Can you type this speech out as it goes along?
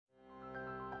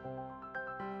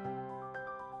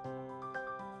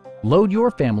Load your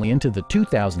family into the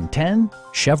 2010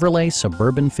 Chevrolet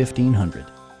Suburban 1500.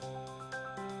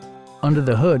 Under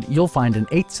the hood, you'll find an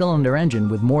 8-cylinder engine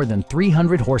with more than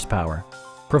 300 horsepower,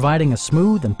 providing a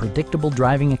smooth and predictable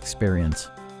driving experience.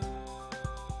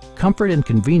 Comfort and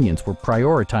convenience were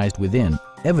prioritized within,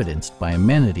 evidenced by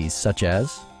amenities such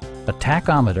as a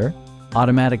tachometer,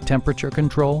 automatic temperature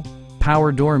control,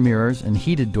 power door mirrors and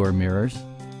heated door mirrors,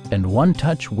 and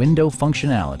one-touch window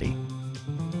functionality.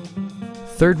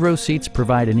 Third-row seats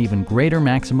provide an even greater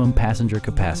maximum passenger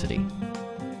capacity.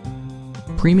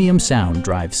 Premium sound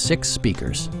drives 6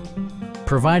 speakers,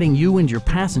 providing you and your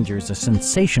passengers a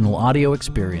sensational audio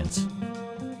experience.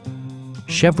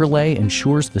 Chevrolet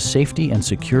ensures the safety and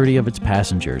security of its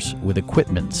passengers with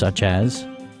equipment such as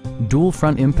dual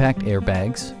front impact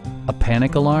airbags, a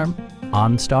panic alarm,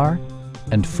 OnStar,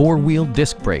 and 4-wheel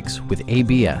disc brakes with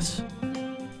ABS.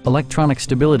 Electronic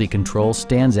stability control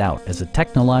stands out as a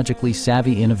technologically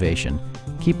savvy innovation,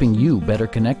 keeping you better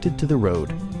connected to the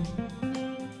road.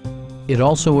 It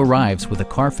also arrives with a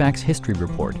Carfax history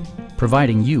report,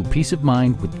 providing you peace of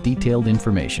mind with detailed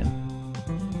information.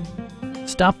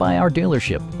 Stop by our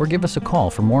dealership or give us a call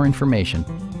for more information.